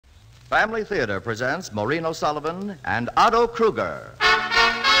Family Theater presents Maureen O'Sullivan and Otto Kruger.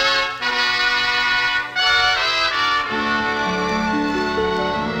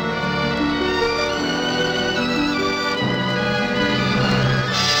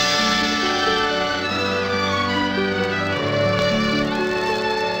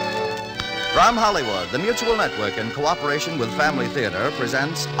 From Hollywood, the Mutual Network, in cooperation with Family Theater,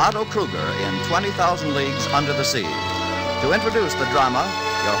 presents Otto Kruger in 20,000 Leagues Under the Sea. To introduce the drama,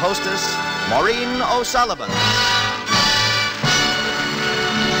 your hostess, Maureen O'Sullivan.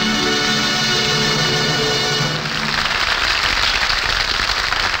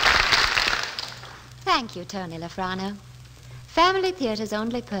 Thank you, Tony Lafrano. Family Theater's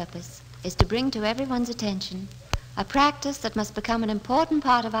only purpose is to bring to everyone's attention a practice that must become an important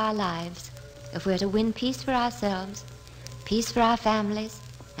part of our lives if we're to win peace for ourselves, peace for our families,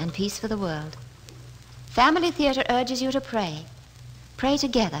 and peace for the world. Family Theater urges you to pray. Pray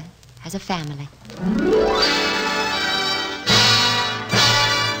together as a family.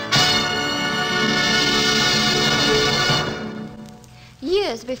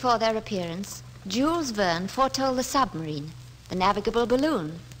 Years before their appearance, Jules Verne foretold the submarine, the navigable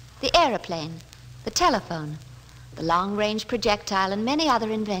balloon, the aeroplane, the telephone, the long-range projectile, and many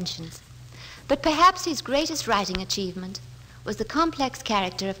other inventions. But perhaps his greatest writing achievement was the complex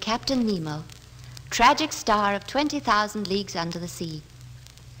character of Captain Nemo, tragic star of 20,000 Leagues Under the Sea.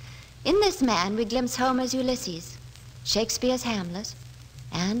 In this man, we glimpse Homer's Ulysses, Shakespeare's Hamlet,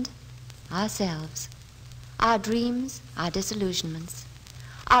 and ourselves, our dreams, our disillusionments,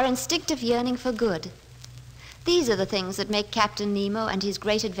 our instinctive yearning for good. These are the things that make Captain Nemo and his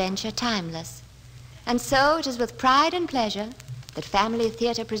great adventure timeless. And so it is with pride and pleasure that Family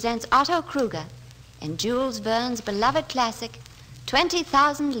Theater presents Otto Kruger in Jules Verne's beloved classic,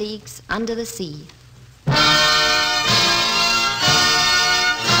 20,000 Leagues Under the Sea.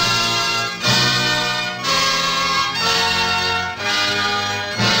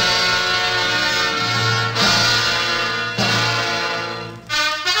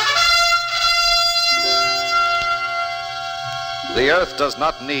 The Earth does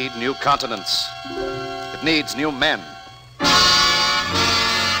not need new continents. It needs new men.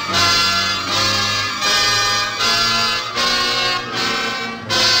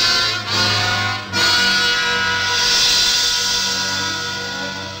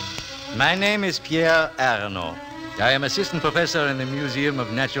 My name is Pierre Arnaud. I am assistant professor in the Museum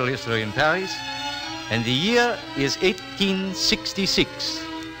of Natural History in Paris, and the year is 1866.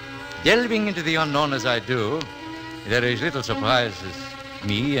 Delving into the unknown as I do, there is little surprises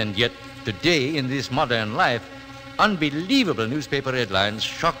me, and yet today, in this modern life, unbelievable newspaper headlines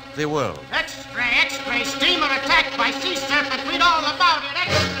shock the world. Extra, extra, steamer attacked by sea serpent. Read all about it.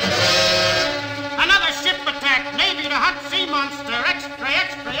 Extra. Another ship attacked. Navy to hunt sea monster. Extra,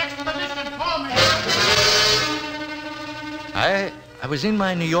 extra, expedition forming. I was in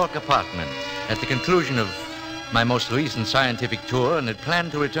my New York apartment at the conclusion of my most recent scientific tour and had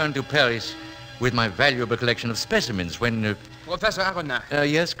planned to return to Paris with my valuable collection of specimens when... Professor Aronnax.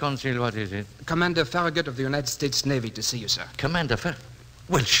 Yes, Consul, what is it? Commander Farragut of the United States Navy to see you, sir. Commander Farragut?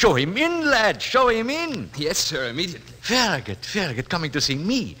 Well, show him in, lad. Show him in. Yes, sir, immediately. Farragut coming to see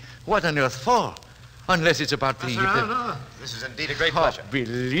me. What on earth for? Unless it's about the... No. This is indeed a great pleasure.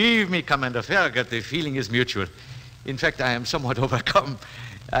 Believe me, Commander Farragut, the feeling is mutual. In fact, I am somewhat overcome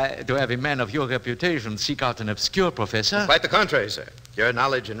to have a man of your reputation seek out an obscure professor. Quite the contrary, sir. Your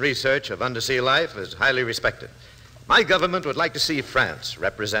knowledge and research of undersea life is highly respected. My government would like to see France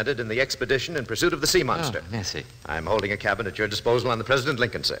represented in the expedition in pursuit of the sea monster. Oh, merci. I'm holding a cabin at your disposal on the President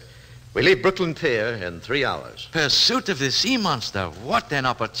Lincoln, sir. We leave Brooklyn Pier in 3 hours. Pursuit of the sea monster. What an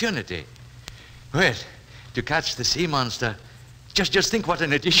opportunity. Well, to catch the sea monster, just think what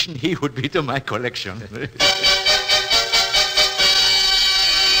an addition he would be to my collection.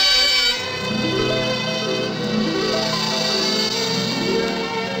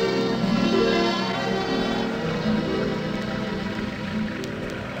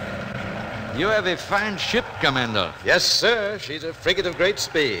 You have a fine ship, Commander. Yes, sir. She's a frigate of great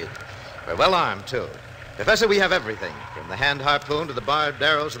speed. We're well armed, too. Professor, we have everything, from the hand harpoon to the barbed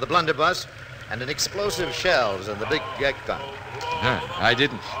arrows to the blunderbuss, and an explosive shells in the big deck gun. I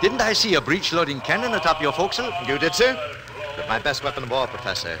didn't. Didn't I see a breech-loading cannon atop your forecastle? You did, sir? But my best weapon of all,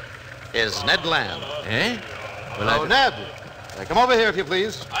 Professor, is Ned Land. Eh? Well, Ned. Come over here, if you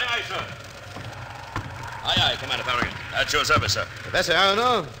please. Aye, aye, sir. Aye, Commander Farragut. At your service, sir. Professor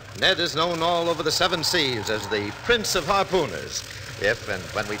Arnaud, Ned is known all over the 7 seas as the Prince of Harpooners. If and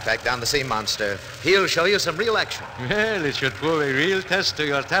when we track down the sea monster, he'll show you some real action. Well, it should prove a real test to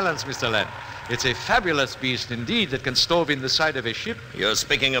your talents, Mr. Land. It's a fabulous beast indeed that can stove in the side of a ship. You're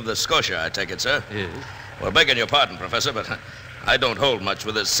speaking of the Scotia, I take it, sir? Yes. Well, begging your pardon, Professor, but I don't hold much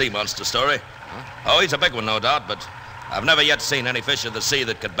with this sea monster story. Huh? Oh, he's a big one, no doubt, but I've never yet seen any fish of the sea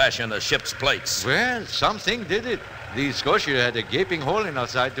that could bash in a ship's plates. Well, something did it. The Scotia had a gaping hole in our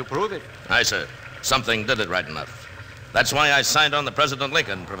side to prove it. Aye, sir. Something did it right enough. That's why I signed on to President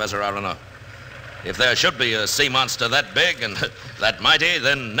Lincoln, Professor Aronoff. If there should be a sea monster that big and that mighty,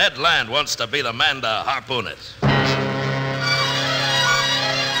 then Ned Land wants to be the man to harpoon it.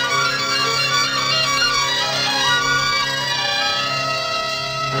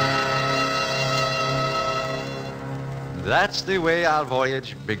 That's the way our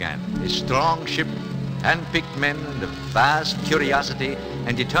voyage began. A strong ship, hand-picked men, and a vast curiosity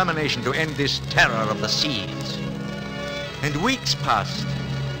and determination to end this terror of the seas. And weeks passed,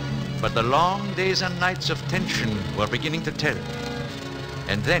 but the long days and nights of tension were beginning to tell.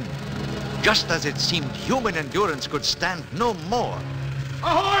 And then, just as it seemed human endurance could stand no more,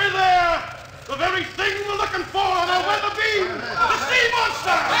 Ahoy there! The very thing we're looking for on our weather beam! The sea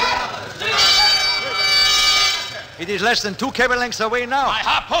monster! it is less than 2 cable lengths away now. My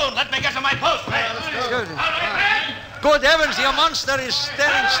harpoon! Let me get to my post, man! Good. Good heavens, the monster is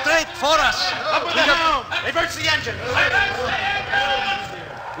staring straight for us. Up with the helm! Reverse the engine!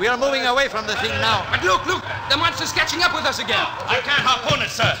 We are moving away from the thing now. But look, the monster's catching up with us again. I can't harpoon it,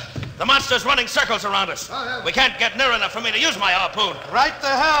 sir. The monster's running circles around us. We can't get near enough for me to use my harpoon. Right the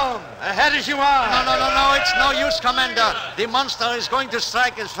helm! Ahead as you are! No, it's no use, Commander. The monster is going to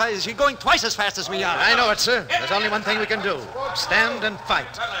strike as fast as he's going twice as fast as we are. I know it, sir. There's only one thing we can do. Stand and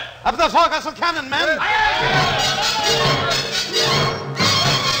fight. Up the forecastle cannon, men!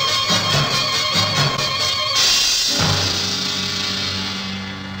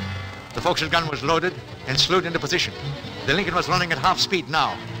 The forecastle gun was loaded and slewed into position. The Lincoln was running at half speed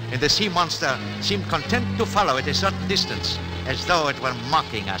now, and the sea monster seemed content to follow at a certain distance, as though it were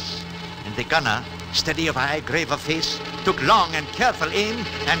mocking us. And the gunner, steady of eye, grave of face, took long and careful aim,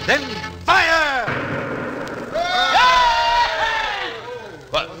 and then fire!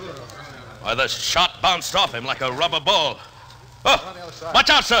 What? Why, the shot bounced off him like a rubber ball. Oh, watch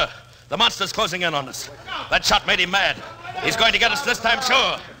out, sir. The monster's closing in on us. That shot made him mad. He's going to get us this time,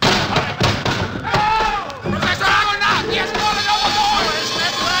 sure. Professor Aronoff! He has fallen overboard!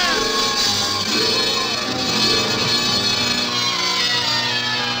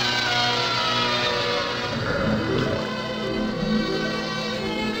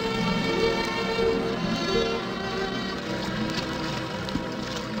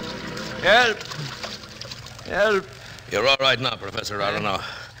 Help! Help! You're all right now, Professor Aronoff.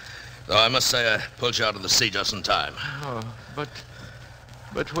 Though I must say I pulled you out of the sea just in time. Oh, but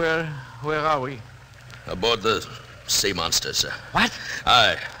where are we? Aboard the sea monster, sir. What?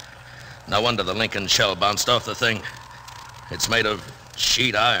 Aye. No wonder the Lincoln shell bounced off the thing. It's made of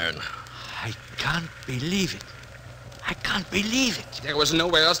sheet iron. I can't believe it. I can't believe it. There was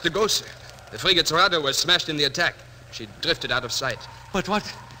nowhere else to go, sir. The frigate's rudder was smashed in the attack. She drifted out of sight. But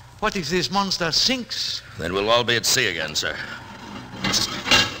what if this monster sinks? Then we'll all be at sea again, sir.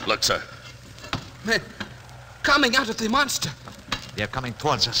 Look, sir. Men, coming out of the monster. They're coming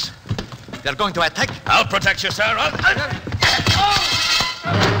towards us. They're going to attack. I'll protect you, sir.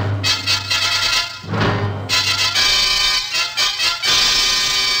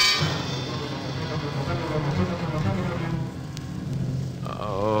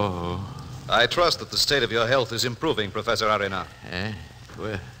 Oh. I trust that the state of your health is improving, Professor Arena.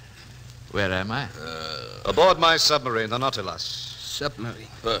 Where am I? Aboard my submarine, the Nautilus. Submarine.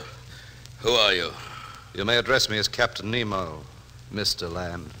 Who are you? You may address me as Captain Nemo, Mr.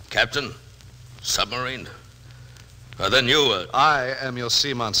 Land. Captain? Submarine? Then you, I am your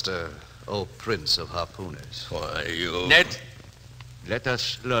sea monster, O Prince of Harpooners. Why, you... Ned, let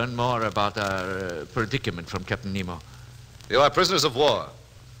us learn more about our predicament from Captain Nemo. You are prisoners of war.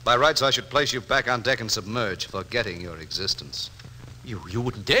 By rights, I should place you back on deck and submerge, forgetting your existence. You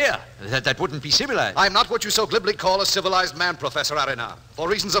wouldn't dare. That wouldn't be civilized. I'm not what you so glibly call a civilized man, Professor Arena. For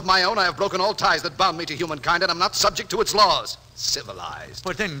reasons of my own, I have broken all ties that bound me to humankind, and I'm not subject to its laws. Civilized.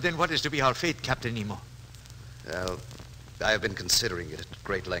 But then what is to be our fate, Captain Nemo? Well, I have been considering it at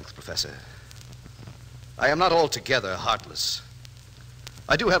great length, Professor. I am not altogether heartless.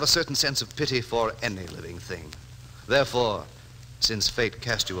 I do have a certain sense of pity for any living thing. Therefore, since fate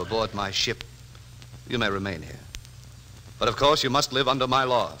cast you aboard my ship, you may remain here. But of course, you must live under my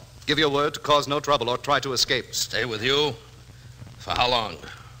law. Give your word to cause no trouble or try to escape. Stay with you? For how long?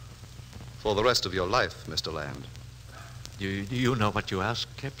 For the rest of your life, Mr. Land. Do you know what you ask,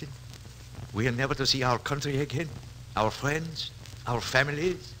 Captain? We are never to see our country again, our friends, our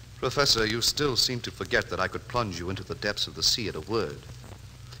families. Professor, you still seem to forget that I could plunge you into the depths of the sea at a word.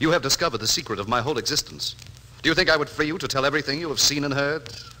 You have discovered the secret of my whole existence. Do you think I would free you to tell everything you have seen and heard?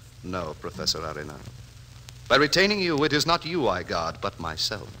 No, Professor Arena. By retaining you, it is not you I guard, but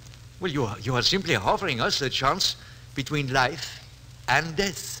myself. Well, you are simply offering us a chance between life and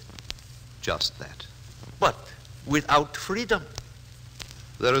death. Just that. But without freedom.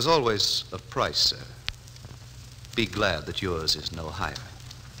 There is always a price, sir. Be glad that yours is no higher.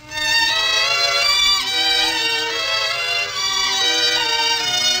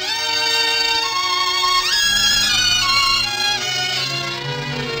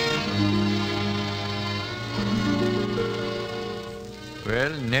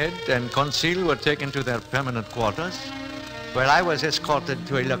 Well, Ned and Conseil were taken to their permanent quarters, while I was escorted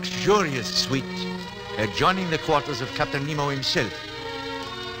to a luxurious suite adjoining the quarters of Captain Nemo himself.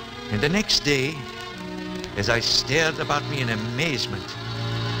 And the next day, as I stared about me in amazement,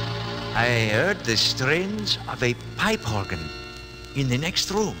 I heard the strains of a pipe organ in the next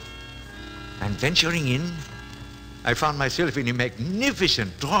room. And venturing in, I found myself in a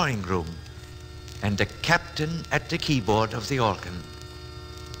magnificent drawing room and the captain at the keyboard of the organ.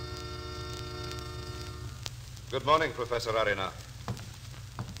 Good morning, Professor Arena.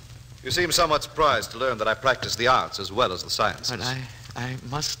 You seem somewhat surprised to learn that I practice the arts as well as the sciences. But I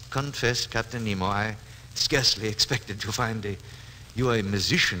must confess, Captain Nemo, I scarcely expected to find you a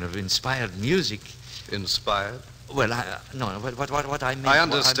musician of inspired music. Inspired? Well, what I meant... I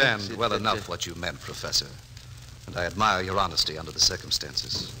understand well enough what you meant, Professor. And I admire your honesty under the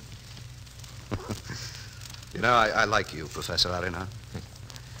circumstances. You know, I like you, Professor Arena.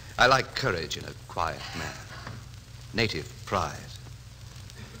 I like courage in a quiet man. Native pride.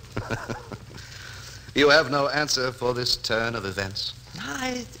 You have no answer for this turn of events?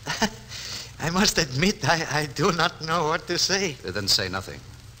 I must admit, I do not know what to say. Then say nothing,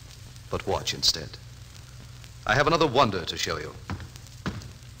 but watch instead. I have another wonder to show you.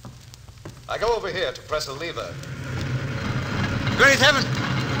 I go over here to press a lever. Great heaven!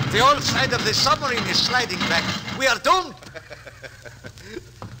 The whole side of the submarine is sliding back. We are doomed!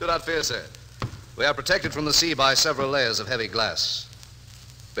 Do not fear, sir. We are protected from the sea by several layers of heavy glass.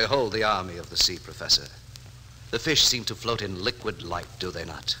 Behold the army of the sea, Professor. The fish seem to float in liquid light, do they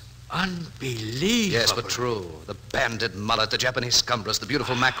not? Unbelievable. Yes, but true. The banded mullet, the Japanese scumbers, the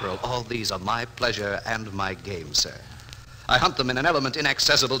beautiful mackerel, all these are my pleasure and my game, sir. I hunt them in an element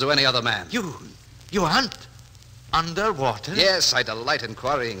inaccessible to any other man. You hunt underwater? Yes, I delight in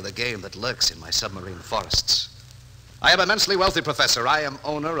quarrying the game that lurks in my submarine forests. I am immensely wealthy, Professor. I am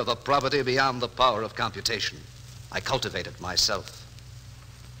owner of a property beyond the power of computation. I cultivate it myself.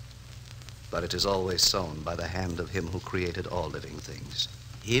 But it is always sown by the hand of him who created all living things.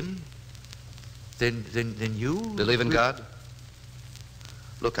 Him? Then you... Believe in God?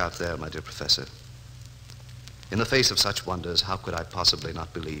 Look out there, my dear Professor. In the face of such wonders, how could I possibly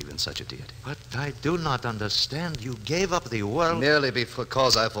not believe in such a deity? But I do not understand. You gave up the world... Merely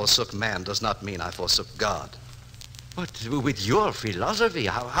because I forsook man does not mean I forsook God. But with your philosophy,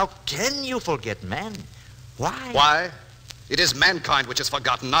 how can you forget man? Why? Why? It is mankind which is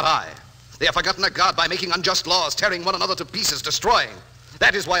forgotten, not I. They have forgotten a God by making unjust laws, tearing one another to pieces, destroying.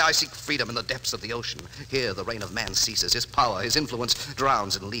 That is why I seek freedom in the depths of the ocean. Here the reign of man ceases. His power, his influence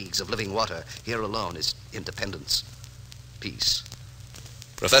drowns in leagues of living water. Here alone is independence, peace.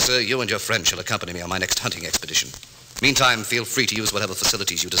 Professor, you and your friend shall accompany me on my next hunting expedition. Meantime, feel free to use whatever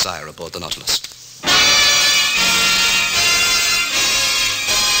facilities you desire aboard the Nautilus.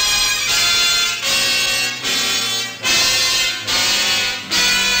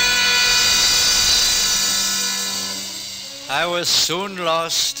 I was soon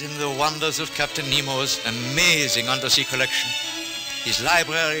lost in the wonders of Captain Nemo's amazing undersea collection, his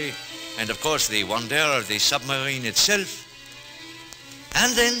library, and of course the wonder of the submarine itself.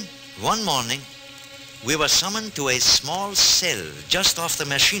 And then, one morning, we were summoned to a small cell just off the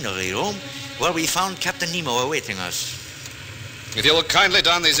machinery room where we found Captain Nemo awaiting us. If you will kindly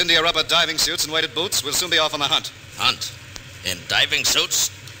don these India rubber diving suits and weighted boots, we'll soon be off on the hunt. Hunt? In diving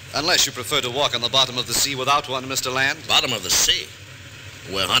suits? Unless you prefer to walk on the bottom of the sea without one, Mr. Land. Bottom of the sea?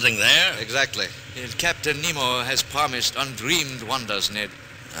 We're hunting there? Exactly. Captain Nemo has promised undreamed wonders, Ned.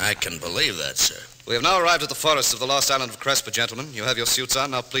 I can believe that, sir. We have now arrived at the forests of the lost island of Crespa, gentlemen. You have your suits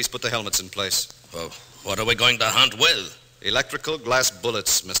on. Now please put the helmets in place. Well, what are we going to hunt with? Electrical glass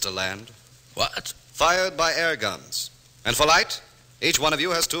bullets, Mr. Land. What? Fired by air guns. And for light, each one of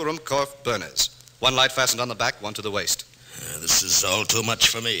you has 2 Ruhmkorff burners. 1 light fastened on the back, 1 to the waist. This is all too much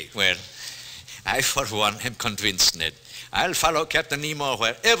for me. Well, I for one am convinced, Ned. I'll follow Captain Nemo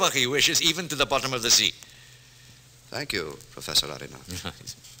wherever he wishes, even to the bottom of the sea. Thank you, Professor Arena.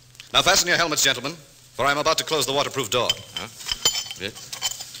 Now fasten your helmets, gentlemen, for I'm about to close the waterproof door. Huh? Good.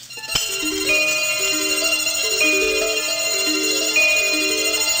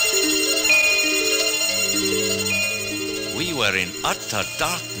 We were in utter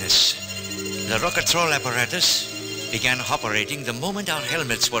darkness. The rocket control apparatus began operating the moment our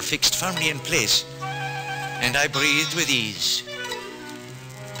helmets were fixed firmly in place, and I breathed with ease.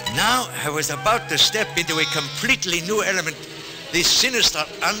 Now I was about to step into a completely new element, the sinister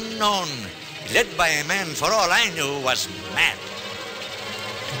unknown, led by a man, for all I knew, was mad.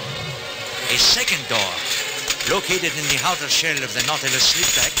 A second door, located in the outer shell of the Nautilus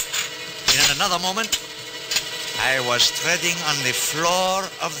slipback. In another moment, I was treading on the floor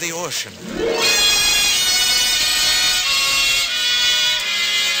of the ocean.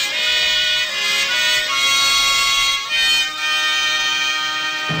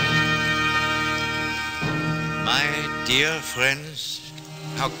 My dear friends,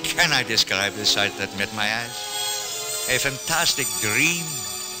 how can I describe the sight that met my eyes? A fantastic dream?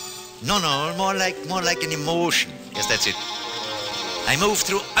 No, more like an emotion. Yes, that's it. I moved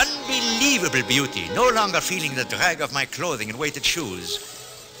through unbelievable beauty, no longer feeling the drag of my clothing and weighted shoes.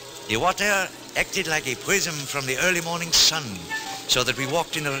 The water acted like a prism from the early morning sun, so that we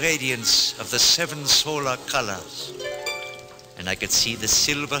walked in the radiance of the 7 solar colors. And I could see the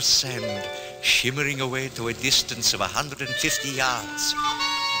silver sand shimmering away to a distance of 150 yards,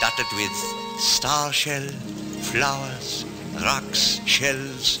 dotted with star shell, flowers, rocks,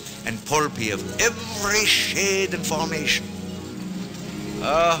 shells, and pulpi of every shade and formation.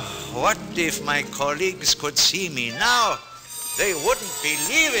 Oh, what if my colleagues could see me now? They wouldn't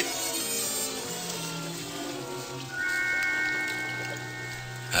believe it.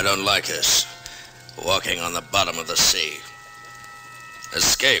 I don't like this. Walking on the bottom of the sea.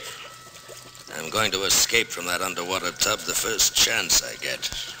 Escape. I'm going to escape from that underwater tub the first chance I get.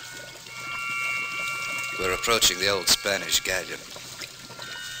 We're approaching the old Spanish galleon.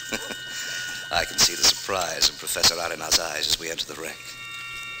 I can see the surprise in Professor Arena's eyes as we enter the wreck.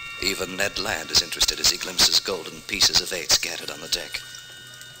 Even Ned Land is interested as he glimpses golden pieces of 8 scattered on the deck.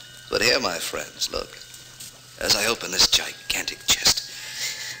 But here, my friends, look, as I open this gigantic chest,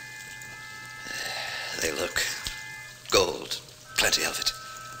 they look gold, plenty of it,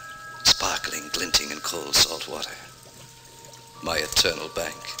 sparkling, glinting in cold salt water. My eternal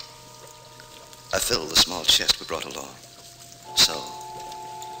bank. I fill the small chest we brought along. So,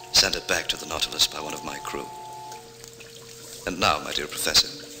 send it back to the Nautilus by one of my crew. And now, my dear Professor,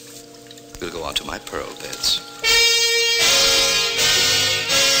 we'll go on to my pearl beds.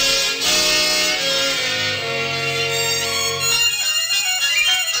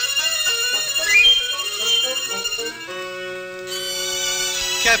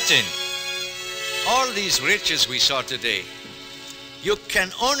 Captain, all these riches we saw today, you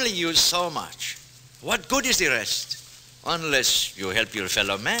can only use so much. What good is the rest? Unless you help your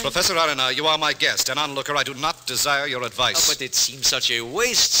fellow man. Professor Arena, you are my guest. An onlooker, I do not desire your advice. Oh, but it seems such a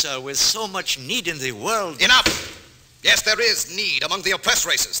waste, sir, with so much need in the world. Enough! Yes, there is need among the oppressed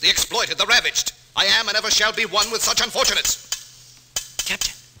races, the exploited, the ravaged. I am and ever shall be one with such unfortunates.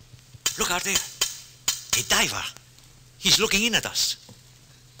 Captain, look out there. A diver. He's looking in at us.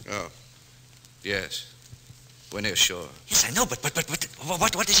 Oh, yes. We're near shore. Yes, I know, but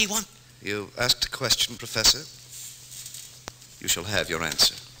what does he want? You asked a question, Professor. You shall have your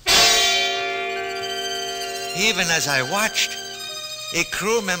answer. Even as I watched, a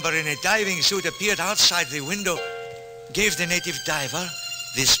crew member in a diving suit appeared outside the window, gave the native diver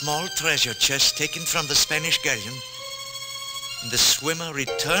the small treasure chest taken from the Spanish galleon. And the swimmer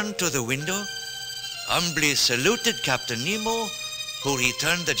returned to the window, humbly saluted Captain Nemo, who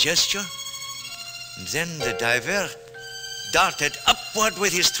returned the gesture. And then the diver darted upward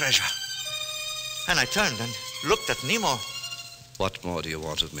with his treasure. And I turned and looked at Nemo. What more do you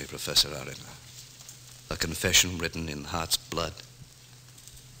want of me, Professor Arena? A confession written in heart's blood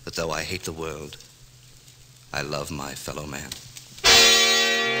that though I hate the world, I love my fellow man.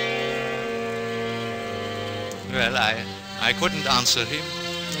 Well, I couldn't answer him.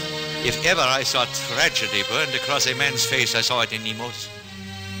 If ever I saw tragedy burned across a man's face, I saw it in Nemo's.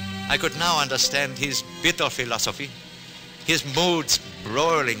 I could now understand his bitter philosophy, his moods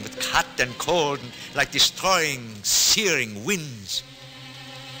broiling with hot and cold, like destroying, searing winds.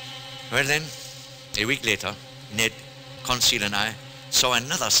 Well then, a week later, Ned, Conseil, and I saw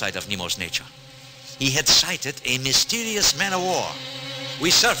another side of Nemo's nature. He had sighted a mysterious man-of-war.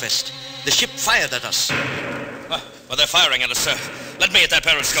 We surfaced. The ship fired at us. Well, they're firing at us, sir. Let me at that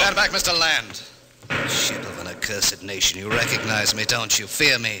periscope. Stand back, Mr. Land. Ship of an accursed nation. You recognize me, don't you?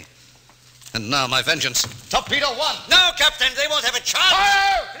 Fear me. And now my vengeance. Torpedo 1. No, Captain, they won't have a chance.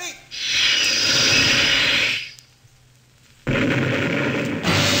 Fire!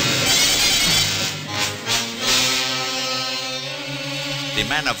 The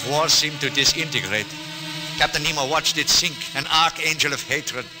man of war seemed to disintegrate. Captain Nemo watched it sink, an archangel of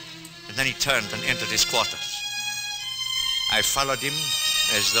hatred, and then he turned and entered his quarters. I followed him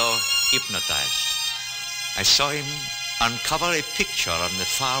as though hypnotized. I saw him uncover a picture on the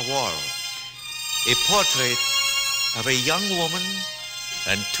far wall, a portrait of a young woman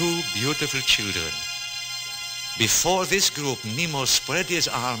and 2 beautiful children. Before this group, Nemo spread his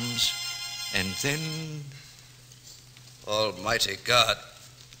arms, and then... Almighty God.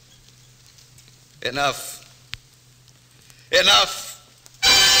 Enough. Enough!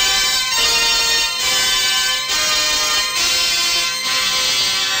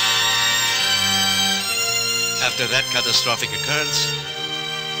 After that catastrophic occurrence,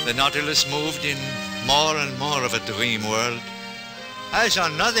 the Nautilus moved in more and more of a dream world. I saw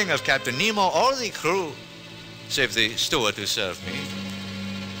nothing of Captain Nemo or the crew, save the steward who served me.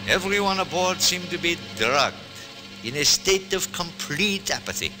 Everyone aboard seemed to be drugged in a state of complete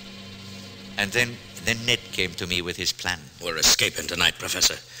apathy. And then Ned came to me with his plan. We're escaping tonight,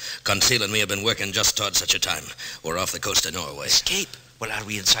 Professor. Conseil and me have been working just toward such a time. We're off the coast of Norway. Escape? Well, are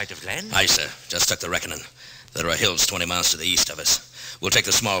we in sight of land? Aye, sir. Just took the reckoning. There are hills 20 miles to the east of us. We'll take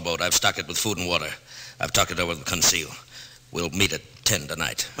the small boat. I've stocked it with food and water. I've talked it over with Conseil. We'll meet at 10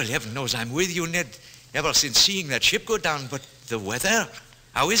 tonight. Well, heaven knows I'm with you, Ned. Ever since seeing that ship go down, but the weather,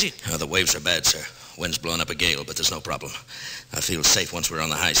 how is it? The waves are bad, sir. Wind's blowing up a gale, but there's no problem. I feel safe once we're on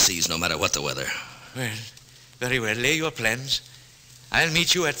the high seas, no matter what the weather. Well, very well. Lay your plans. I'll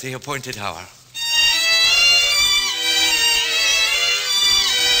meet you at the appointed hour.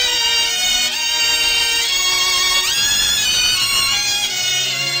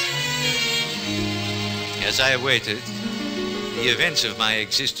 As I waited, the events of my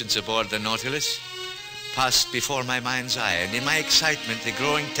existence aboard the Nautilus passed before my mind's eye, and in my excitement, the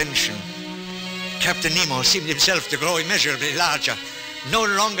growing tension, Captain Nemo seemed himself to grow immeasurably larger, no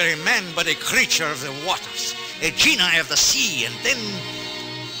longer a man, but a creature of the waters, a genie of the sea, and then...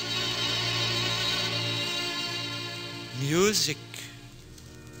 music.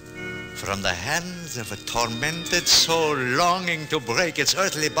 From the hands of a tormented soul longing to break its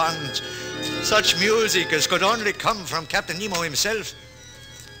earthly bonds, such music as could only come from Captain Nemo himself.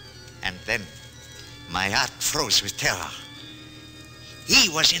 And then my heart froze with terror. He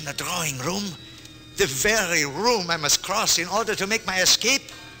was in the drawing room, the very room I must cross in order to make my escape.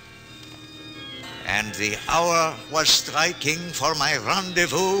 And the hour was striking for my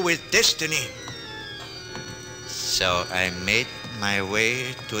rendezvous with destiny. So I made my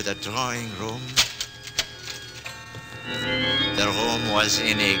way to the drawing room. The room was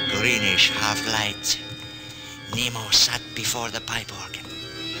in a greenish half-light. Nemo sat before the pipe organ,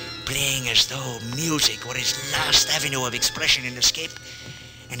 playing as though music were his last avenue of expression and escape.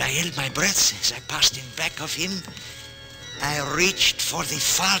 And I held my breath as I passed in back of him. I reached for the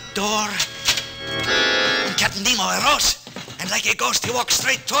far door, and Captain Nemo arose, and like a ghost, he walked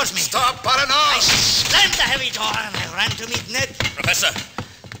straight towards me. Stop, Parano! I slammed the heavy door, and I ran to meet Ned. Professor!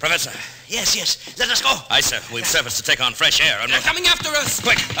 Yes, let us go. Aye, sir. We've service to take on fresh air. And They're coming after us.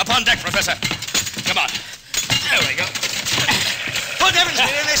 Quick, up on deck, Professor. Come on. There we go. Good heavens,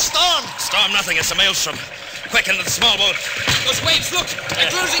 we're in a storm. Storm nothing. It's a maelstrom. Quick, into the small boat. Those waves, look.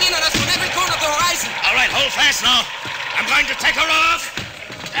 They're closing in on us from every corner of the horizon. All right, hold fast now. I'm going to take her off.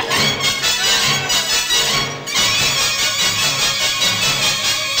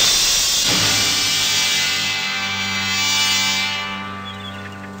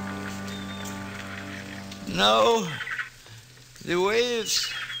 No, the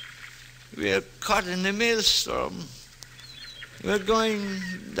waves, we are caught in the maelstrom. We're going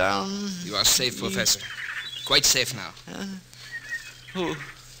down. You are safe, Professor. Quite safe now. Who?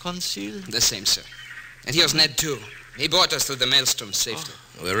 Conseil? The same, sir. And here's Ned, too. He brought us through the maelstrom safely.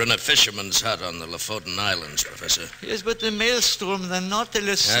 We're in a fisherman's hut on the Lofoten Islands, Professor. Yes, but the maelstrom, the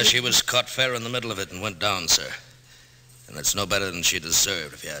Nautilus... She was caught fair in the middle of it and went down, sir. And it's no better than she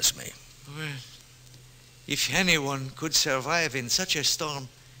deserved, if you ask me. Well, if anyone could survive in such a storm,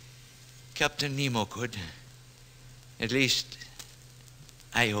 Captain Nemo could. At least,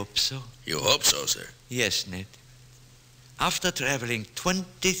 I hope so. You hope so, sir? Yes, Ned. After traveling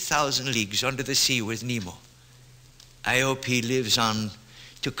 20,000 leagues under the sea with Nemo, I hope he lives on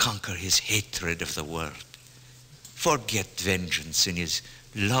to conquer his hatred of the world, forget vengeance in his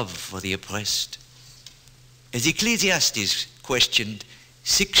love for the oppressed. As Ecclesiastes questioned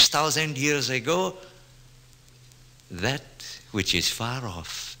 6,000 years ago, that which is far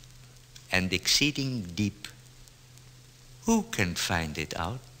off and exceeding deep. Who can find it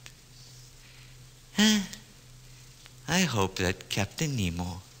out? I hope that Captain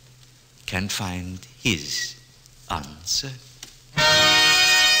Nemo can find his answer.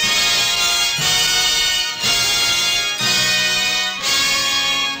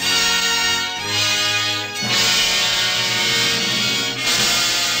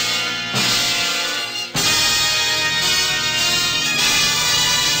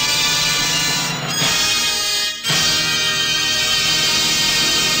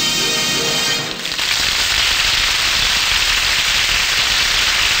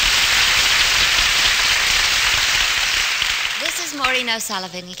 Maureen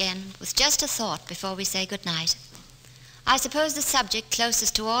O'Sullivan again, with just a thought before we say good night. I suppose the subject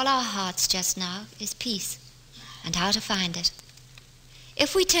closest to all our hearts just now is peace, and how to find it.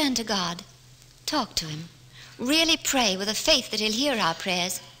 If we turn to God, talk to him, really pray with a faith that he'll hear our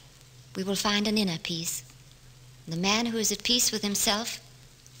prayers, we will find an inner peace. The man who is at peace with himself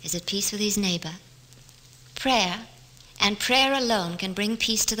is at peace with his neighbor. Prayer, and prayer alone, can bring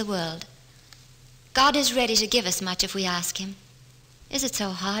peace to the world. God is ready to give us much if we ask him. Is it so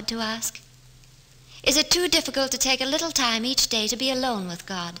hard to ask? Is it too difficult to take a little time each day to be alone with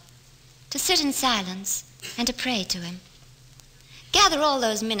God, to sit in silence and to pray to him? Gather all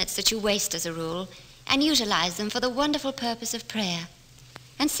those minutes that you waste as a rule and utilize them for the wonderful purpose of prayer,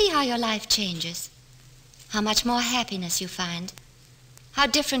 and see how your life changes, how much more happiness you find, how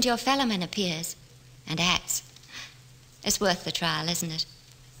different your fellow man appears and acts. It's worth the trial, isn't it?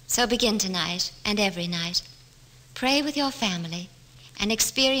 So begin tonight and every night. Pray with your family and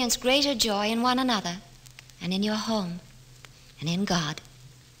experience greater joy in one another and in your home and in God.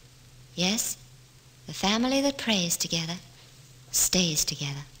 Yes, the family that prays together stays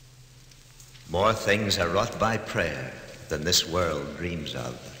together. More things are wrought by prayer than this world dreams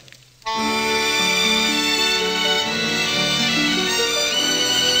of.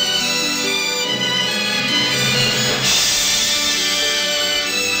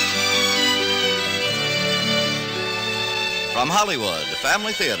 From Hollywood,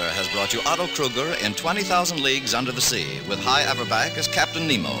 Family Theater has brought you Otto Kruger in 20,000 Leagues Under the Sea, with Hy Averback as Captain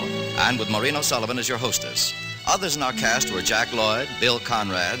Nemo, and with Maureen O'Sullivan as your hostess. Others in our cast were Jack Lloyd, Bill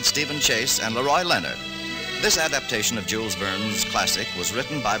Conrad, Stephen Chase, and Leroy Leonard. This adaptation of Jules Verne's classic was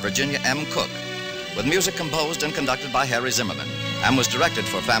written by Virginia M. Cook, with music composed and conducted by Harry Zimmerman, and was directed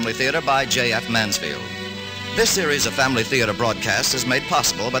for Family Theater by J.F. Mansfield. This series of Family Theater broadcasts is made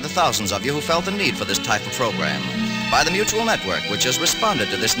possible by the thousands of you who felt the need for this type of program, by the Mutual Network, which has responded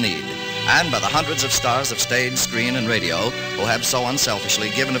to this need, and by the hundreds of stars of stage, screen, and radio who have so unselfishly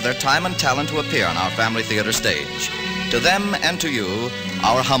given of their time and talent to appear on our Family Theater stage. To them and to you,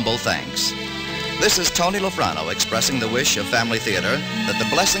 our humble thanks. This is Tony Lofrano expressing the wish of Family Theater that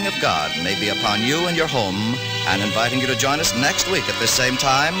the blessing of God may be upon you and your home, and inviting you to join us next week at this same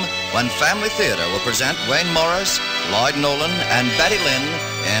time when Family Theater will present Wayne Morris, Lloyd Nolan, and Betty Lynn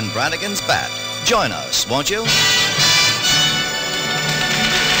in Brannigan's Bat. Join us, won't you?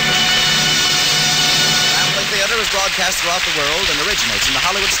 Family Theater is broadcast throughout the world and originates in the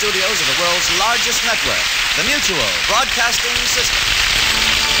Hollywood studios of the world's largest network, the Mutual Broadcasting System.